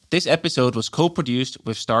This episode was co-produced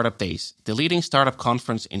with Startup Days, the leading startup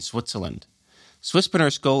conference in Switzerland.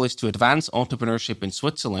 Swisspreneurs' goal is to advance entrepreneurship in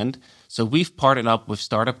Switzerland, so we've partnered up with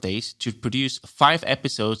Startup Days to produce 5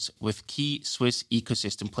 episodes with key Swiss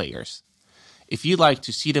ecosystem players. If you'd like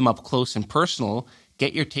to see them up close and personal,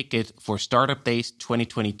 get your ticket for Startup Days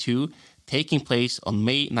 2022, taking place on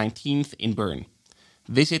May 19th in Bern.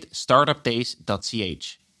 Visit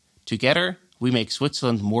startupdays.ch. Together, we make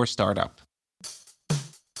Switzerland more startup.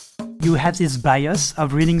 You have this bias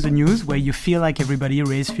of reading the news where you feel like everybody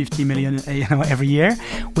raised 50 million every year,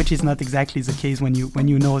 which is not exactly the case when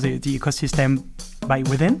you know the ecosystem by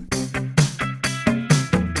within.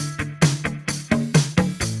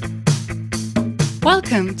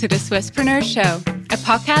 Welcome to the Swisspreneurs Show, a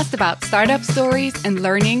podcast about startup stories and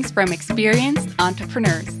learnings from experienced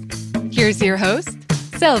entrepreneurs. Here's your host,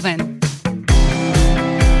 Sylvan.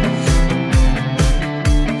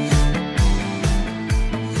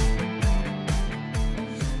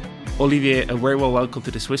 Olivier, a very well welcome to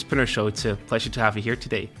the Swisspreneurs Show. It's a pleasure to have you here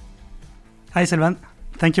today. Hi, Sylvan.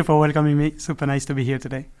 Thank you for welcoming me. Super nice to be here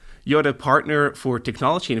today. You're the partner for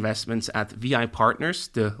technology investments at VI Partners,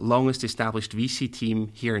 the longest established VC team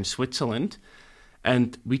here in Switzerland.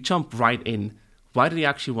 And we jump right in. Why did you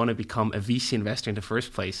actually want to become a VC investor in the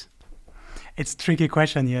first place? It's a tricky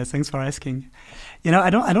question. Yeah, thanks for asking. You know, I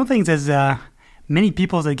don't think there's many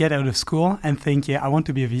people that get out of school and think, I want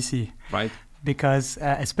to be a VC. Right. Because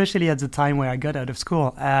especially at the time where I got out of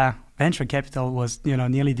school, venture capital was,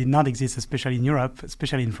 nearly did not exist, especially in Europe,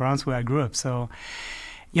 especially in France where I grew up. So,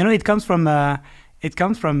 it comes from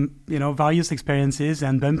various experiences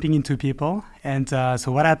and bumping into people. And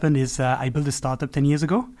so what happened is I built a startup 10 years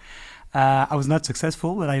ago. I was not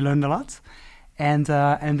successful, but I learned a lot. And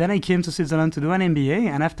then I came to Switzerland to do an MBA,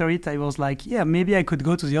 and after it, I was like, maybe I could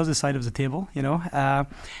go to the other side of the table.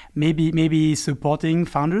 Maybe supporting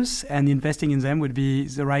founders and investing in them would be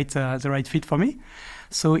the right fit for me.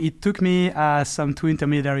 So it took me some 2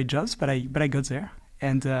 intermediary jobs, but I got there,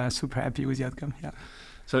 and super happy with the outcome. Yeah.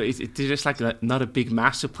 So it's just like not a big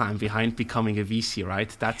master plan behind becoming a VC,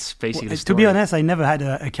 right? That's basically the story. To be honest, I never had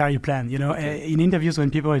a career plan. Okay. In interviews when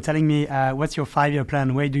people are telling me, what's your 5-year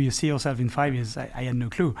plan? Where do you see yourself in 5 years? I had no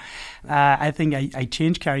clue. I think I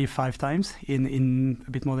changed career 5 times in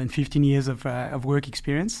a bit more than 15 years of work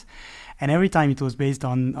experience. And every time it was based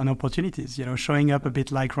on opportunities, showing up a bit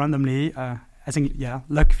like randomly. I think,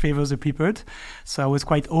 luck favors the prepared. So I was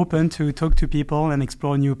quite open to talk to people and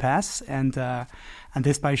explore new paths. And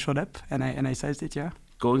this guy showed up, and I seized it,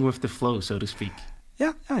 Going with the flow, so to speak.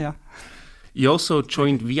 Yeah. You also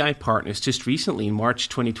joined VI Partners just recently, in March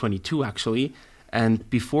 2022, actually. And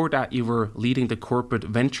before that, you were leading the corporate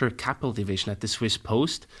venture capital division at the Swiss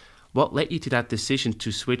Post. What led you to that decision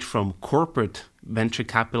to switch from corporate venture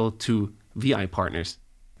capital to VI Partners?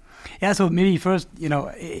 Yeah, so maybe first,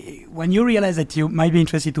 when you realize that you might be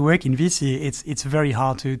interested to work in VC, it's very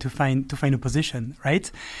hard to find a position,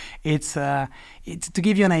 right? It's to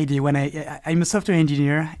give you an idea. When I'm a software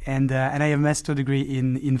engineer and I have a master degree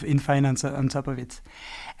in finance on top of it,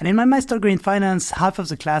 and in my master degree in finance, half of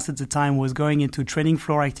the class at the time was going into trading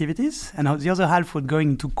floor activities, and the other half was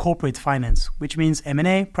going into corporate finance, which means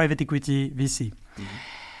M&A, private equity, VC. Mm-hmm.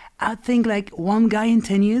 I think like one guy in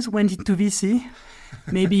 10 years went into VC.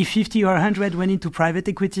 Maybe 50 or 100 went into private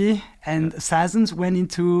equity, and thousands went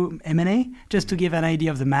into M&A, just to give an idea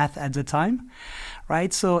of the math at the time,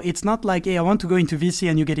 right? So it's not like, I want to go into VC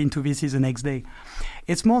and you get into VC the next day.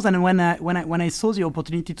 It's more than when I saw the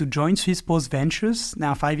opportunity to join Swiss Post Ventures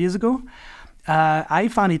now 5 years ago, I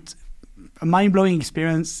found it a mind-blowing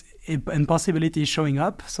experience and possibility showing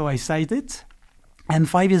up. So I seized it, and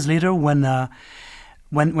 5 years later,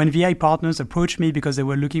 When VI Partners approached me because they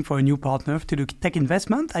were looking for a new partner to do tech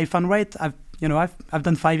investment, I found I've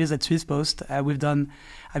done 5 years at Swiss Post. I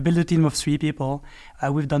built a team of 3 people.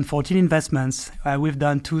 We've done 14 investments. We've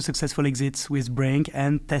done 2 successful exits with Brink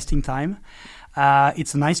and Testing Time.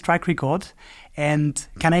 It's a nice track record. And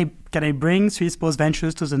can I bring Swiss Post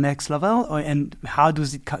Ventures to the next level? And how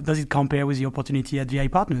does it compare with the opportunity at VI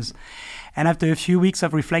Partners? And after a few weeks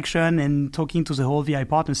of reflection and talking to the whole VI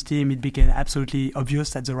Partners team, it became absolutely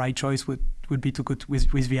obvious that the right choice would be to go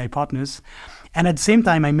with VI Partners. And at the same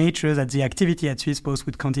time, I made sure that the activity at Swiss Post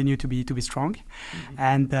would continue to be strong. Mm-hmm.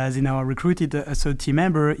 And they now recruited a third team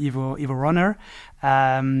member, Ivo Runner.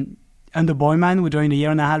 Under Boyman, who joined a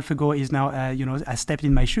year and a half ago, is now, has stepped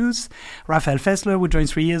in my shoes. Raphael Fessler, who joined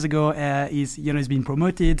 3 years ago, is been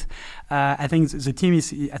promoted. I think the team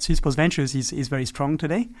at Swiss Post Ventures is very strong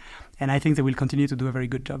today, and I think they will continue to do a very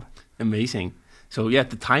good job. Amazing. So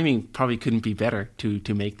the timing probably couldn't be better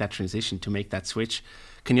to make that transition, to make that switch.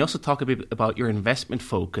 Can you also talk a bit about your investment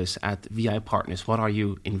focus at VI Partners? What are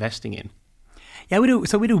you investing in? Yeah, we do.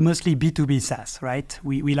 So we do mostly B2B SaaS, right?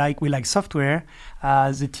 We like software.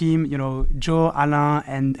 The team, Joe,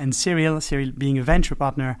 Alain, and Cyril being a venture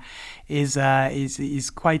partner, is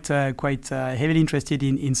quite heavily interested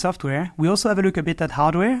in software. We also have a look a bit at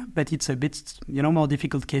hardware, but it's a bit more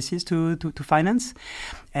difficult cases to finance.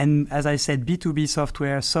 And as I said, B2B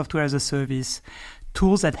software as a service,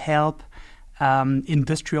 tools that help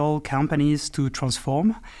industrial companies to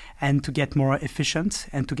transform and to get more efficient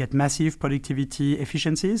and to get massive productivity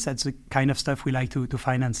efficiencies. That's the kind of stuff we like to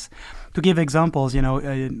finance. To give examples, a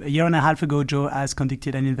year and a half ago, Joe has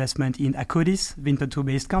conducted an investment in Akkodis,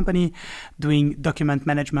 Winterthur-based company, doing document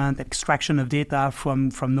management, extraction of data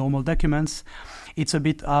from normal documents. It's a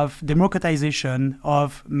bit of democratization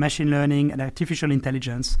of machine learning and artificial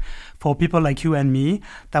intelligence for people like you and me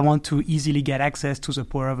that want to easily get access to the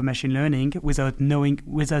power of machine learning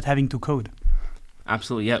without having to code.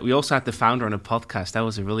 Absolutely, yeah. We also had the founder on a podcast. That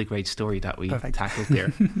was a really great story that we tackled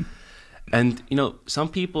there. And, some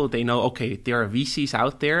people, they know, okay, there are VCs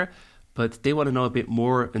out there, but they want to know a bit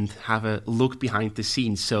more and have a look behind the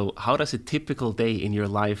scenes. So how does a typical day in your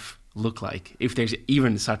life look like? If there's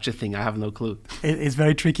even such a thing, I have no clue. It's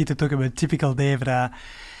very tricky to talk about a typical day, but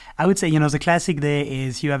I would say, the classic day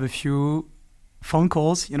is you have a few phone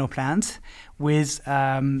calls, planned with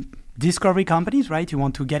discovery companies, right? You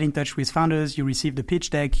want to get in touch with founders, you receive the pitch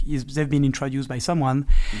deck, they've been introduced by someone,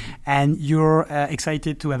 and you're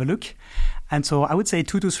excited to have a look. And so I would say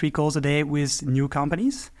 2 to 3 calls a day with new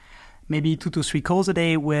companies, maybe 2 to 3 calls a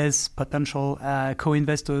day with potential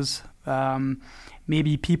co-investors,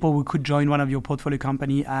 maybe people who could join one of your portfolio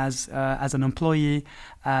company as an employee,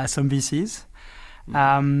 some VCs.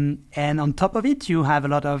 And on top of it, you have a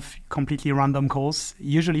lot of completely random calls,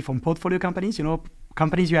 usually from portfolio companies,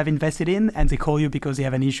 companies you have invested in, and they call you because they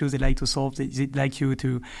have an issue they'd like to solve. They'd like you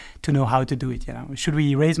to know how to do it. Should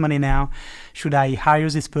we raise money now? Should I hire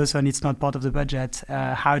this person? It's not part of the budget.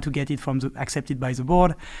 How to get it accepted by the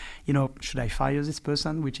board? Should I fire this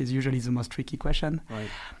person? Which is usually the most tricky question. Right.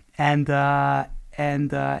 And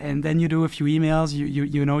then you do a few emails.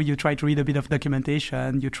 You try to read a bit of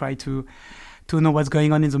documentation. You try to know what's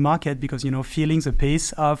going on in the market because feeling the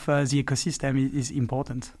pace of the ecosystem is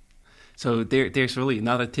important. So there's really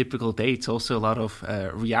not a typical day. It's also a lot of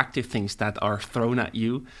reactive things that are thrown at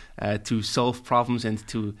you to solve problems and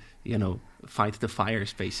to, fight the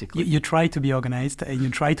fires, basically. You try to be organized and you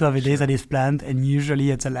try to have a day that is planned, and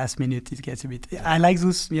usually at the last minute it gets a bit... I like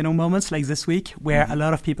those, moments like this week where a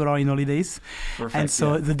lot of people are in holidays. Perfect, and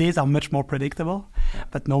so the days are much more predictable. Yeah.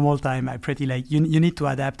 But normal time, I pretty like... You need to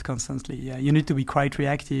adapt constantly. Yeah? You need to be quite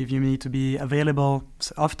reactive. You need to be available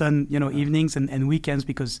often, evenings and weekends,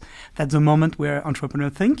 because that's the moment where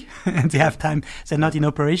entrepreneurs think and they have time. They're not in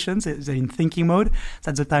operations, they're in thinking mode.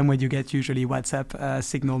 That's the time when you get usually WhatsApp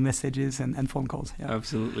signal messages and phone calls. Yeah.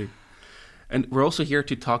 Absolutely. And we're also here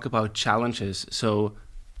to talk about challenges. So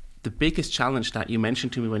the biggest challenge that you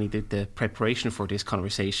mentioned to me when you did the preparation for this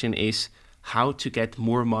conversation is how to get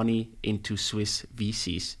more money into Swiss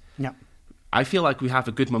VCs. Yeah. I feel like we have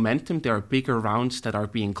a good momentum. There are bigger rounds that are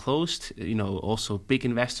being closed, also big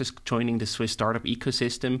investors joining the Swiss startup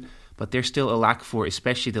ecosystem, but there's still a lack for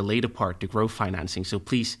especially the later part, the growth financing. So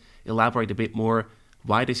please elaborate a bit more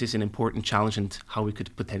why this is an important challenge and how we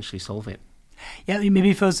could potentially solve it. Yeah,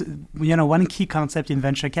 maybe first, one key concept in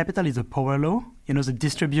venture capital is the power law. The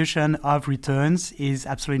distribution of returns is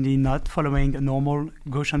absolutely not following a normal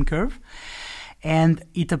Gaussian curve. And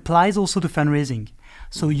it applies also to fundraising.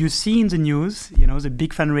 So you see in the news, the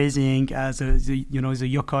big fundraising,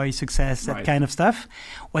 the Yokoi success, that kind of stuff.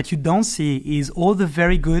 What you don't see is all the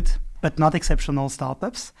very good but not exceptional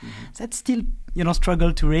startups that still,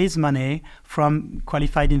 struggle to raise money from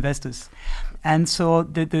qualified investors. And so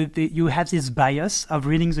you have this bias of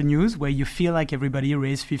reading the news where you feel like everybody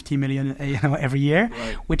raised 50 million, every year,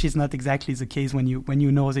 right, which is not exactly the case when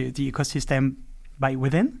you know the ecosystem by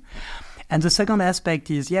within. And the second aspect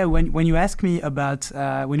is, when you ask me about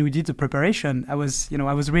when we did the preparation, I was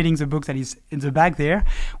reading the book that is in the back there,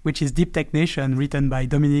 which is Deep Tech Nation, written by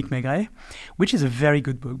Dominique Maigret, which is a very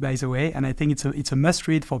good book, by the way. And I think it's a must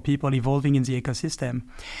read for people evolving in the ecosystem.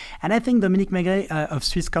 And I think Dominique Maigret of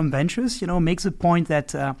Swisscom Ventures, makes the point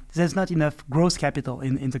that there's not enough growth capital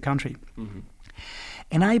in the country. Mm-hmm.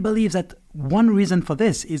 And I believe that one reason for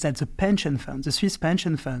this is that the pension funds, the Swiss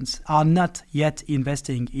pension funds, are not yet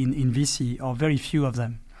investing in VC, or very few of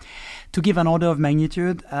them. To give an order of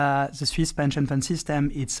magnitude, the Swiss pension fund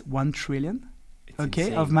system, it's 1 trillion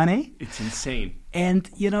of money. It's insane. And,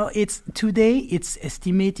 today it's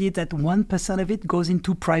estimated that 1% of it goes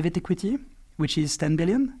into private equity, which is 10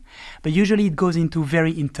 billion. But usually it goes into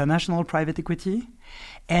very international private equity.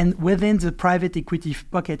 And within the private equity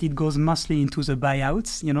bucket, it goes mostly into the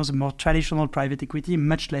buyouts, the more traditional private equity,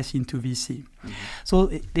 much less into VC. So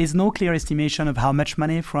there's no clear estimation of how much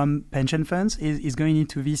money from pension funds is going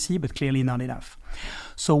into VC, but clearly not enough.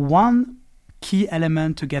 So one key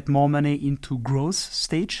element to get more money into growth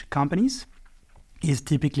stage companies is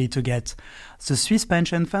typically to get the Swiss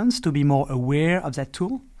pension funds to be more aware of that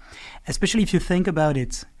tool, especially if you think about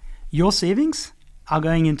it. Your savings are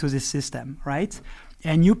going into this system, right?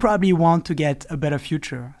 And you probably want to get a better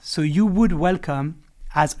future. So you would welcome,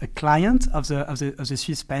 as a client of the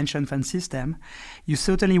Swiss pension fund system, you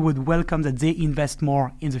certainly would welcome that they invest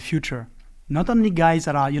more in the future. Not only guys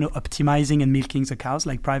that are, optimizing and milking the cows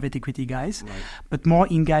like private equity guys, right, but more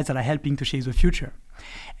in guys that are helping to shape the future.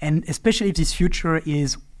 And especially if this future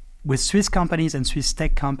is with Swiss companies and Swiss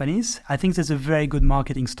tech companies, I think there's a very good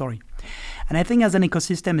marketing story. And I think as an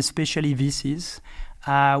ecosystem, especially VCs,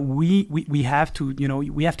 we have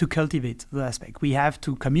to cultivate the aspect. We have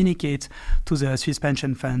to communicate to the Swiss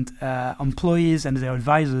pension fund employees and their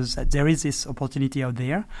advisors that there is this opportunity out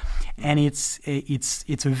there, and it's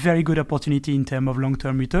a very good opportunity in terms of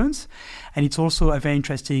long-term returns, and it's also a very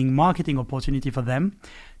interesting marketing opportunity for them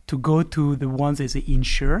to go to the ones that they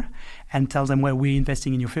insure and tell them, well, we're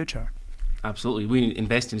investing in your future. Absolutely. We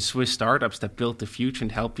invest in Swiss startups that build the future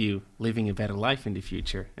and help you living a better life in the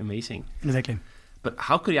future. Amazing. Exactly. But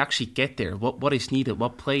how could you actually get there? What is needed?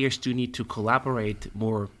 What players do you need to collaborate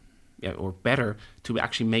more or better to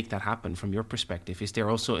actually make that happen from your perspective? Is there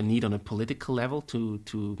also a need on a political level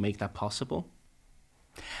to make that possible?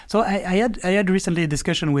 So I had recently a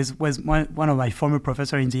discussion with one of my former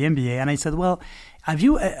professors in the MBA, and I said, well, have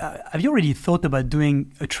you already thought about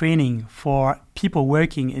doing a training for people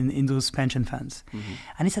working in those pension funds? Mm-hmm.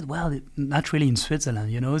 And he said, well, not really in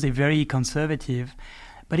Switzerland, they're very conservative.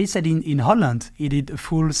 But he said in Holland, he did a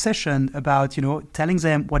full session about, telling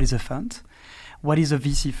them what is a fund, what is a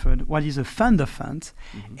VC fund, what is a fund of funds,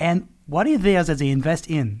 mm-hmm, and what is there that they invest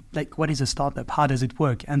in? Like, what is a startup? How does it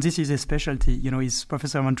work? And this is a specialty, he's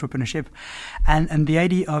professor of entrepreneurship. And the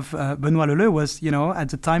idea of Benoît Leleu was, at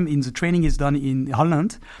the time in the training is done in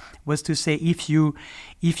Holland, was to say, if you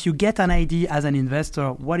get an idea as an investor,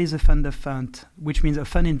 what is a fund of fund, which means a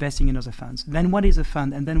fund investing in other funds, then what is a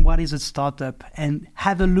fund, and then what is a startup, and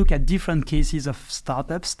have a look at different cases of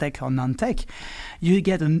startups, tech or non-tech, you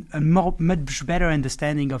get a much better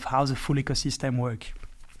understanding of how the full ecosystem works.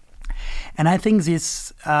 And I think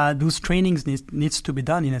those trainings needs to be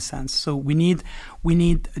done in a sense. So we need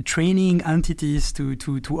training entities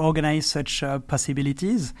to organize such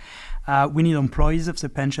possibilities. We need employees of the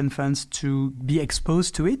pension funds to be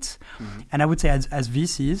exposed to it. Mm-hmm. And I would say as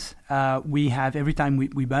VCs, we have every time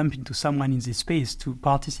we bump into someone in this space to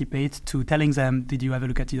participate, to telling them, did you have a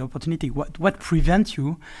look at the opportunity? What prevents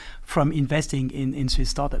you from investing in Swiss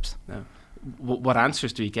startups? Yeah. What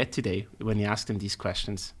answers do you get today when you ask them these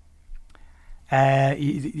questions?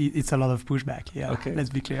 It's a lot of pushback. Yeah, okay. Let's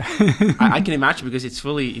be clear. I can imagine, because it's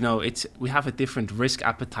fully, we have a different risk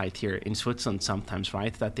appetite here in Switzerland sometimes,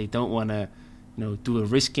 right? That they don't want to, do a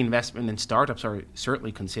risky investment, and startups are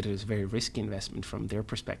certainly considered as a very risky investment from their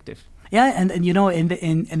perspective. Yeah, and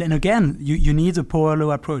then again, you need a power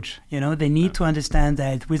law approach. They need to understand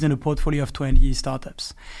that within a portfolio of 20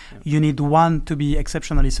 startups, you need one to be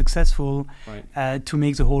exceptionally successful, right, to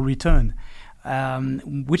make the whole return.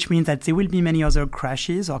 Which means that there will be many other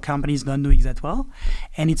crashes or companies not doing that well,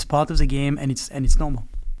 and it's part of the game, and it's normal.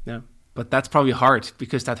 Yeah, but that's probably hard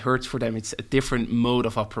because that hurts for them. It's a different mode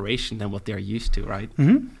of operation than what they're used to, right?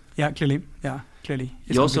 Mm-hmm. Yeah, clearly.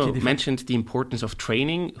 It's you also mentioned the importance of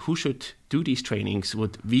training. Who should do these trainings?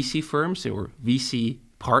 Would VC firms or VC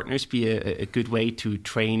partners be a good way to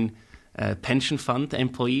train pension fund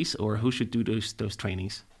employees, or who should do those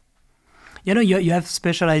trainings? You have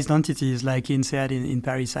specialized entities like INSEAD in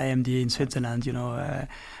Paris, IMD in Switzerland,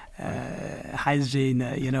 HSG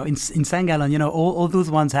in St. Gallen, all those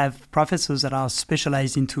ones have professors that are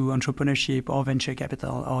specialized into entrepreneurship or venture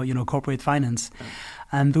capital or, corporate finance. Mm.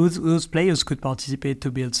 And those players could participate to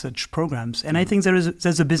build such programs. And I think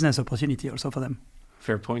there's a business opportunity also for them.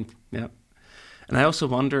 Fair point, yeah. And I also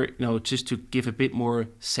wonder, just to give a bit more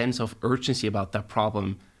sense of urgency about that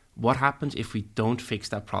problem, what happens if we don't fix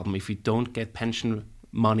that problem, if we don't get pension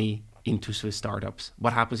money into Swiss startups?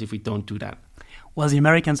 What happens if we don't do that? Well, the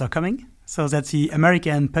Americans are coming. So that's the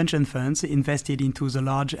American pension funds invested into the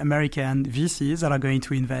large American VCs that are going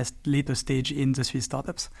to invest later stage in the Swiss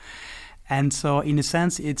startups. And so in a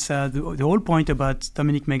sense, it's the whole point about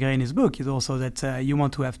Dominique Maigret in his book is also that you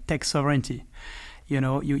want to have tech sovereignty.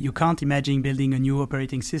 You can't imagine building a new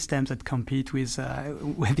operating system that compete with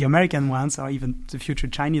the American ones or even the future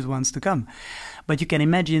Chinese ones to come. But you can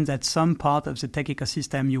imagine that some part of the tech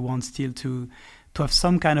ecosystem you want still to have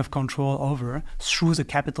some kind of control over through the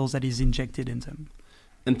capital that is injected in them.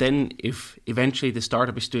 And then if eventually the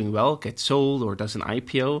startup is doing well, gets sold or does an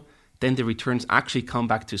IPO, then the returns actually come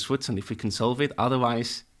back to Switzerland if we can solve it.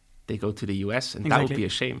 Otherwise, they go to the US, and that would be a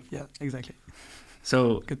shame. Yeah, exactly.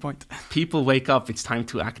 So good point. People wake up, it's time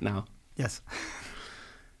to act now. Yes.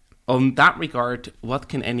 On that regard, what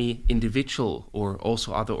can any individual or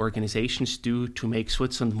also other organizations do to make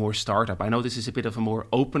Switzerland more startup? I know this is a bit of a more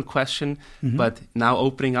open question, but now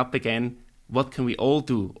opening up again, what can we all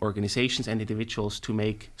do, organizations and individuals, to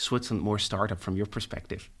make Switzerland more startup from your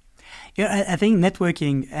perspective? Yeah, I think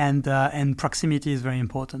networking and proximity is very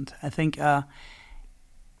important. I think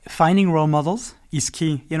finding role models is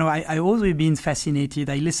key. I always been fascinated.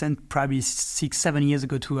 I listened probably 6-7 years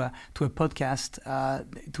ago to a podcast,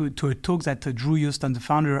 to a talk that Drew Houston, the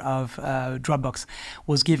founder of Dropbox,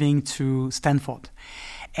 was giving to Stanford.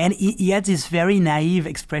 And he had this very naive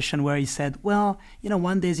expression where he said, well,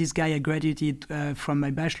 one day this guy I graduated from my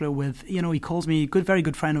bachelor with, he calls me, very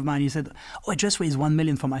good friend of mine. He said, I just raised 1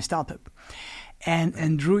 million for my startup.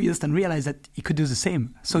 And Drew Houston realized that he could do the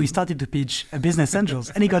same. So he started to pitch business angels,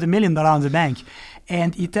 and he got $1 million in the bank.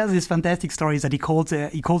 And he tells these fantastic stories that he called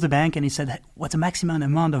the bank and he said, what's the maximum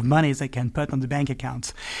amount of money I can put on the bank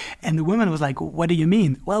account? And the woman was like, what do you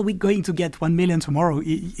mean? Well, we're going to get 1 million tomorrow.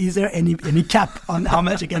 Is there any cap on how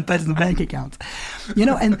much I can put in the bank account?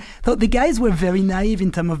 And so the guys were very naive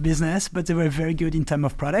in terms of business, but they were very good in terms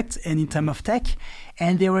of product and in terms of tech.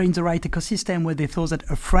 And they were in the right ecosystem where they thought that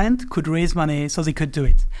a friend could raise money, so they could do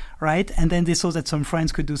it, right? And then they saw that some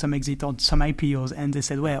friends could do some exit or some IPOs, and they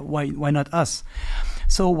said, well, why not us?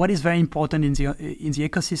 So what is very important in the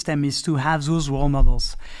ecosystem is to have those role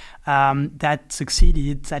models that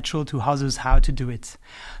succeeded, that show to others how to do it.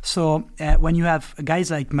 So when you have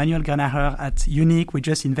guys like Manuel Granacher at Unique, we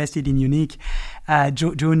just invested in Unique.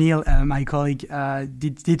 Joe Neal, my colleague,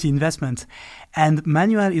 did the investment. And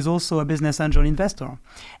Manuel is also a business angel investor.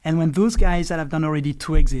 And when those guys that have done already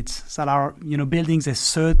 2 exits, that are building their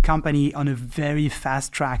third company on a very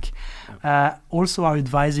fast track, also are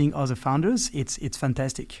advising other founders, it's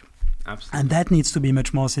fantastic. Absolutely. And that needs to be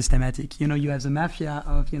much more systematic. You have the mafia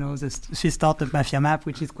of, the Swiss startup mafia map,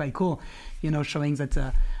 which is quite cool, showing that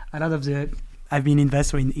a lot of I've been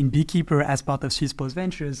investor in Beekeeper as part of Swiss Post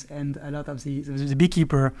Ventures, and a lot of the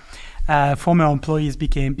Beekeeper former employees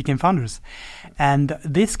became founders. And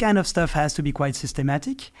this kind of stuff has to be quite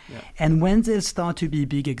systematic. Yeah. And when there start to be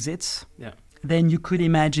big exits, then you could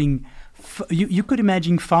imagine you could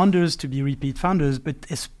imagine founders to be repeat founders, but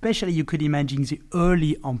especially you could imagine the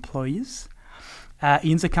early employees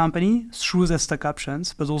in the company through the stock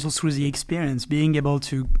options, but also through the experience, being able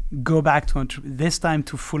to go back to this time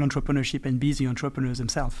to full entrepreneurship and be the entrepreneurs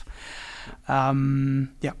themselves.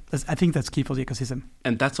 I think that's key for the ecosystem.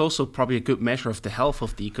 And that's also probably a good measure of the health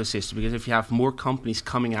of the ecosystem, because if you have more companies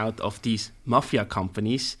coming out of these mafia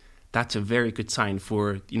companies, that's a very good sign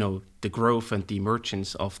for the growth and the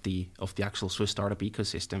emergence of the actual Swiss startup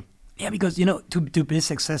ecosystem. Yeah, because to be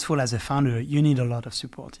successful as a founder, you need a lot of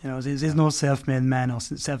support. There's no self-made man or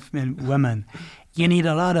self-made woman. You need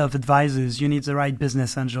a lot of advisors. You need the right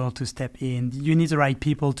business angel to step in. You need the right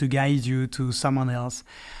people to guide you to someone else.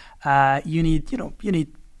 You need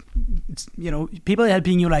people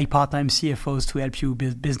helping you, like part-time CFOs, to help you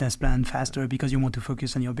build business plan faster because you want to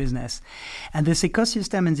focus on your business. And this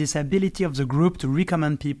ecosystem and this ability of the group to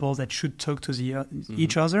recommend people that should talk to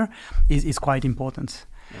each other is quite important.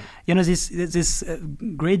 Yeah. This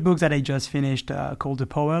great book that I just finished called The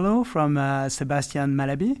Power Law from Sebastian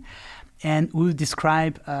Malaby, and who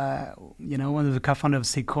describe one of the co-founders of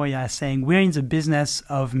Sequoia saying, we're in the business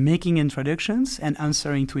of making introductions and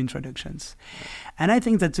answering to introductions. Yeah. And I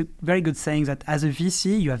think that's a very good saying, that as a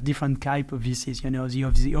VC, you have different type of VCs. You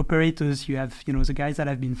have the operators, you have the guys that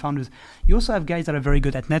have been founders. You also have guys that are very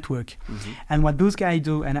good at network. Mm-hmm. And what those guys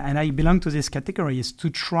do, and I belong to this category, is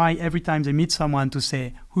to try every time they meet someone to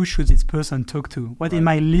say, who should this person talk to? What in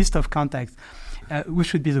my list of contacts, who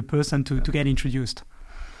should be the person to get introduced?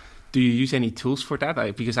 Do you use any tools for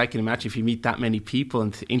that? Because I can imagine if you meet that many people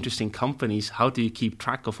and interesting companies, how do you keep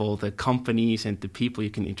track of all the companies and the people you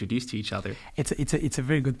can introduce to each other? It's a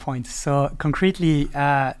very good point. So concretely,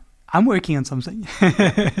 I'm working on something,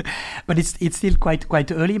 but it's still quite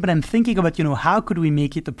early. But I'm thinking about how could we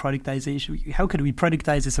make it a productization? How could we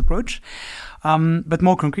productize this approach? But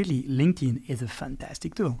more concretely, LinkedIn is a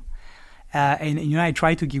fantastic tool. And I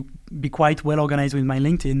try to be quite well organized with my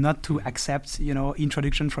LinkedIn, not to accept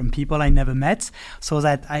introduction from people I never met, so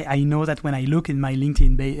that I know that when I look in my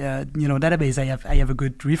LinkedIn database, I have a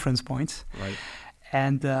good reference point. Right.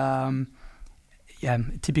 And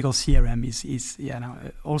typical CRM is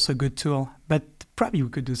also a good tool, but probably we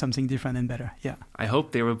could do something different and better. Yeah. I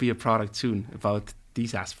hope there will be a product soon about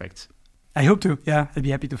these aspects. I hope to. Yeah, I'd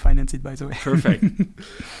be happy to finance it, by the way. Perfect.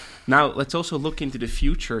 Now, let's also look into the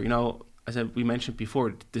future. As we mentioned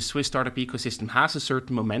before, the Swiss startup ecosystem has a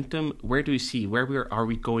certain momentum. Where do you see, are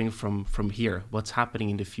we going from here? What's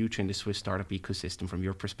happening in the future in the Swiss startup ecosystem from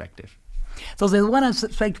your perspective? So there's one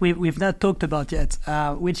aspect we've not talked about yet,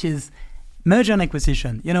 which is merger and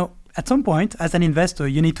acquisition. At some point, as an investor,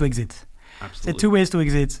 you need to exit. Absolutely. There are two ways to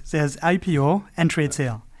exit. There's IPO and trade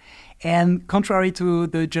sale. And contrary to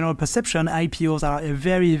the general perception, IPOs are a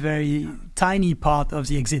very, very tiny part of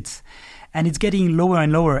the exits. And it's getting lower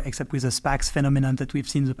and lower, except with the SPACs phenomenon that we've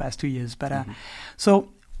seen the past 2 years. But so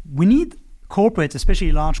we need corporates,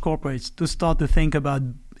 especially large corporates, to start to think about,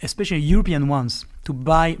 especially European ones, to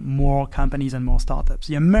buy more companies and more startups.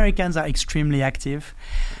 The Americans are extremely active.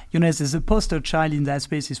 There's a poster child in that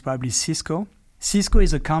space is probably Cisco. Cisco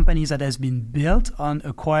is a company that has been built on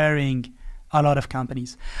acquiring a lot of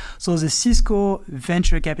companies. So the Cisco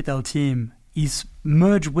venture capital team is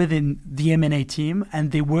merged within the M&A team,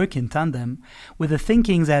 and they work in tandem with the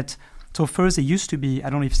thinking that, so first they used to be, I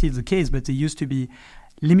don't know if it's the case, but they used to be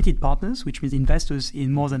limited partners, which means investors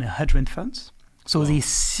in more than 100 funds. So they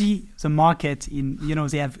see the market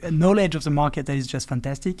they have a knowledge of the market that is just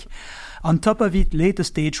fantastic. On top of it, later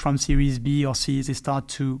stage from Series B or C, they start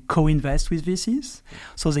to co-invest with VCs.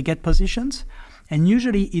 So they get positions. And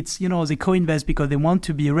usually it's, they co-invest because they want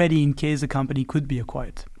to be ready in case the company could be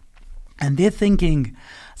acquired. And they're thinking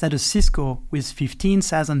that a Cisco with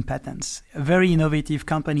 15,000 patents, a very innovative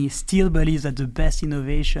company, still believes that the best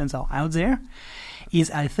innovations are out there,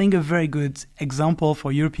 is, I think, a very good example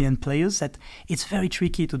for European players that it's very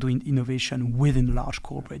tricky to do innovation within large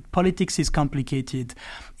corporate. Politics is complicated.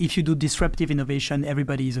 If you do disruptive innovation,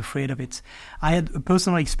 everybody is afraid of it. I had a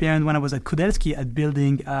personal experience when I was at Kudelski at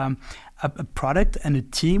building a product and a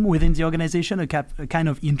team within the organization, a kind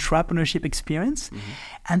of intrapreneurship experience. Mm-hmm.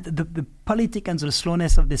 And the politics and the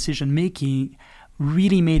slowness of decision-making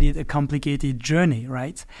really made it a complicated journey,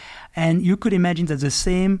 right? And you could imagine that the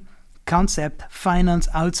same concept, finance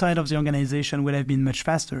outside of the organization would have been much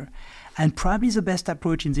faster. And probably the best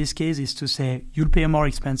approach in this case is to say, you'll pay a more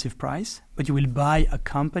expensive price, but you will buy a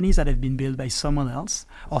company that have been built by someone else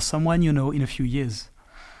or someone in a few years.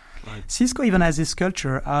 Right. Cisco even has this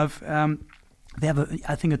culture of, they have,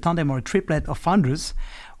 I think, a tandem or a triplet of founders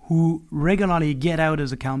who regularly get out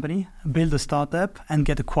as a company, build a startup, and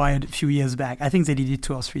get acquired a few years back. I think they did it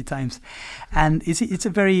 2 or 3 times. And it's a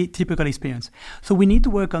very typical experience. So we need to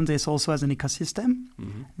work on this also as an ecosystem,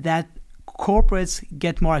 that corporates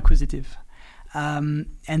get more acquisitive, and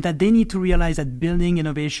that they need to realize that building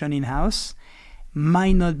innovation in-house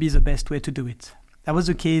might not be the best way to do it. That was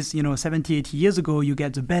the case, 70, 80 years ago. You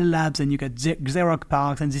get the Bell Labs and you get Xerox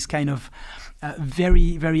PARC and this kind of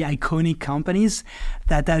very, very iconic companies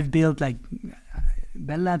that have built, like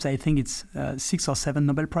Bell Labs, I think it's 6 or 7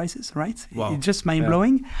 Nobel Prizes, right? Wow. It's just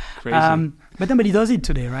mind-blowing. Crazy. But nobody does it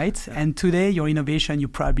today, right? Yeah. And today, your innovation, you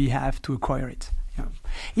probably have to acquire it. Yeah.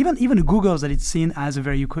 Even Google, that it's seen as a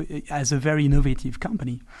very innovative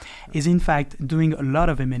company, is in fact doing a lot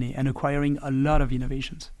of M&A and acquiring a lot of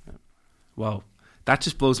innovations. Yeah. Wow. That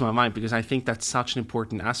just blows my mind, because I think that's such an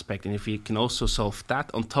important aspect. And if we can also solve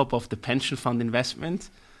that on top of the pension fund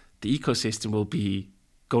investment, the ecosystem will be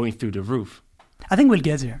going through the roof. I think we'll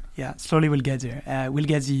get there. Yeah, slowly we'll get there. We'll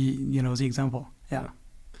get the example. Yeah.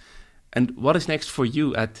 And what is next for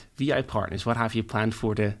you at VI Partners? What have you planned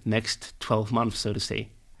for the next 12 months, so to say?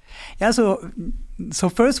 Yeah. So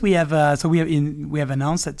first we have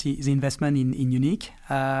announced that the investment in Unique.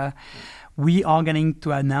 We are going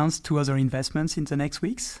to announce 2 other investments in the next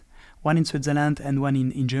weeks, one in Switzerland and one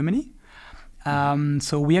in Germany.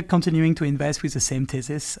 So we are continuing to invest with the same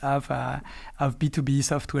thesis of B2B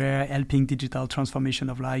software, helping digital transformation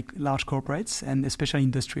of large corporates and especially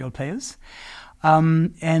industrial players.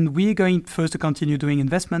 And we're going first to continue doing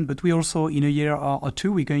investment, but we also, in a year or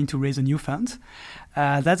 2, we're going to raise a new fund.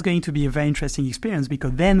 That's going to be a very interesting experience,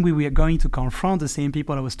 because then we are going to confront the same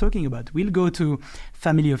people I was talking about. We'll go to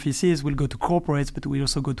family offices, we'll go to corporates, but we'll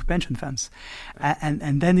also go to pension funds.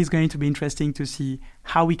 And then it's going to be interesting to see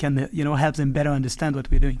how we can help them better understand what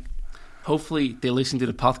we're doing. Hopefully they listen to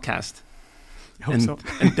the podcast and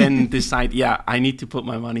then decide, I need to put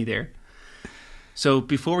my money there. So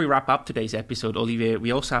before we wrap up today's episode, Olivier,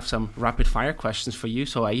 we also have some rapid fire questions for you.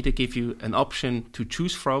 So I either give you an option to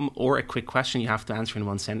choose from or a quick question you have to answer in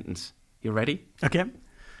one sentence. You ready? Okay.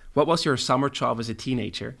 What was your summer job as a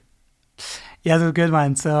teenager? Yeah, that's a good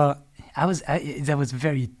one. So that was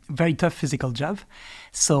very, very tough physical job.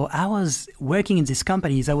 So I was working in these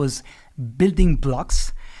companies. I was building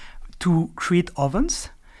blocks to create ovens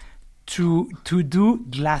to do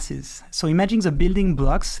glasses. So imagine the building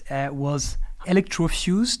blocks was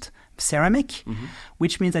electrofused ceramic,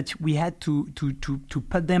 which means that we had to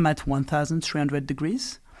put them at 1,300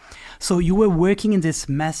 degrees. So you were working in this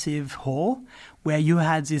massive hall where you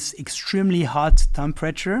had this extremely hot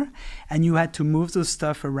temperature and you had to move those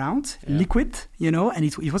stuff around, liquid, and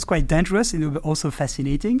it was quite dangerous and also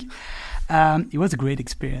fascinating. It was a great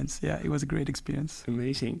experience. Yeah, it was a great experience.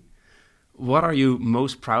 Amazing. What are you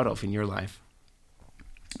most proud of in your life?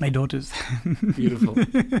 My daughters. Beautiful.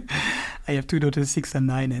 I have 2 daughters, 6 and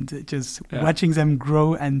 9, and just watching them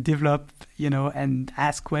grow and develop, and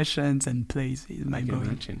ask questions and play is my joy.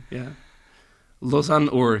 Imagine. Yeah. Lausanne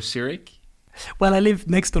or Zurich? Well, I live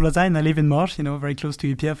next to Lausanne. I live in Morges, very close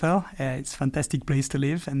to EPFL. It's a fantastic place to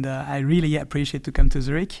live, and I really appreciate to come to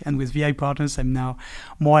Zurich. And with VI Partners, I'm now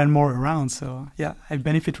more and more around. So, I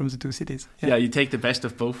benefit from the 2 cities. Yeah, you take the best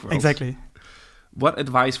of both worlds. Exactly. What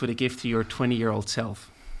advice would you give to your 20-year-old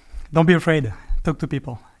self? Don't be afraid. Talk to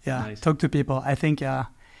people. Yeah, nice. Talk to people. I think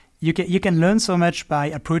you can learn so much by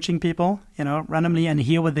approaching people, randomly and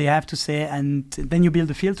hear what they have to say, and then you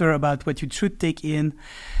build a filter about what you should take in.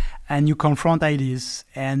 And you confront ideas,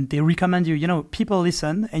 and they recommend you. People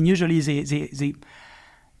listen, and usually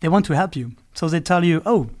they want to help you. So they tell you,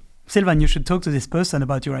 "Oh, Sylvain, you should talk to this person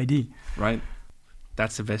about your idea." Right.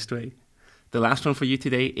 That's the best way. The last one for you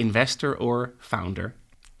today: investor or founder?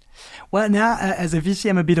 Well, now as a VC,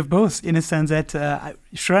 I'm a bit of both, in a sense that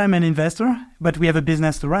sure I'm an investor, but we have a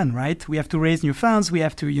business to run, right? We have to raise new funds, we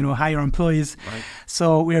have to hire employees, right.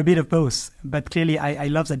 So we're a bit of both. But clearly, I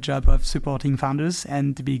love that job of supporting founders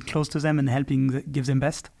and to be close to them and helping give them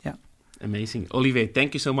best. Yeah, amazing, Olivier.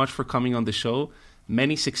 Thank you so much for coming on the show.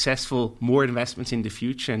 Many successful more investments in the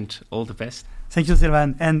future, and all the best. Thank you,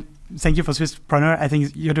 Sylvain, and thank you for Swisspreneur. I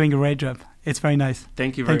think you're doing a great job. It's very nice.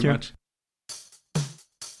 Thank you very much.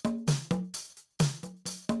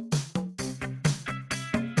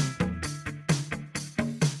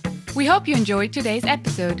 We hope you enjoyed today's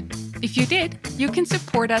episode. If you did, you can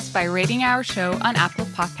support us by rating our show on Apple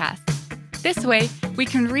Podcasts. This way, we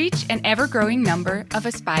can reach an ever-growing number of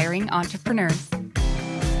aspiring entrepreneurs.